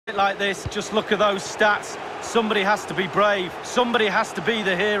Like this, just look at those stats. Somebody has to be brave. Somebody has to be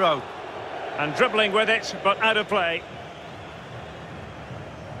the hero. And dribbling with it, but out of play.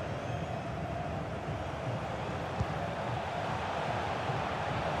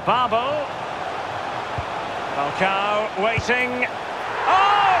 Babo. Falcao waiting.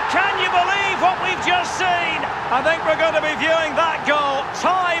 Oh, can you believe what we've just seen? I think we're going to be viewing that goal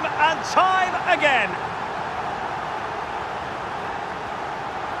time and time again.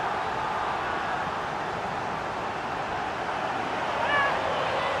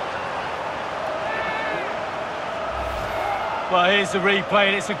 Well, here's the replay,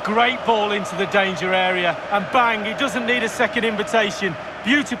 and it's a great ball into the danger area. And bang, he doesn't need a second invitation.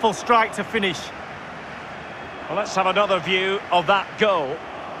 Beautiful strike to finish. Well, let's have another view of that goal.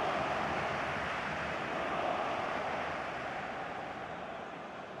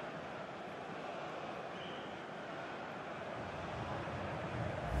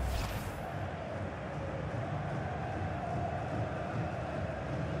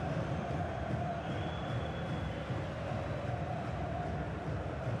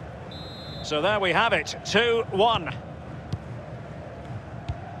 So there we have it, 2-1.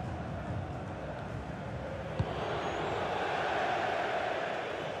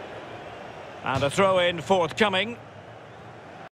 And a throw-in forthcoming.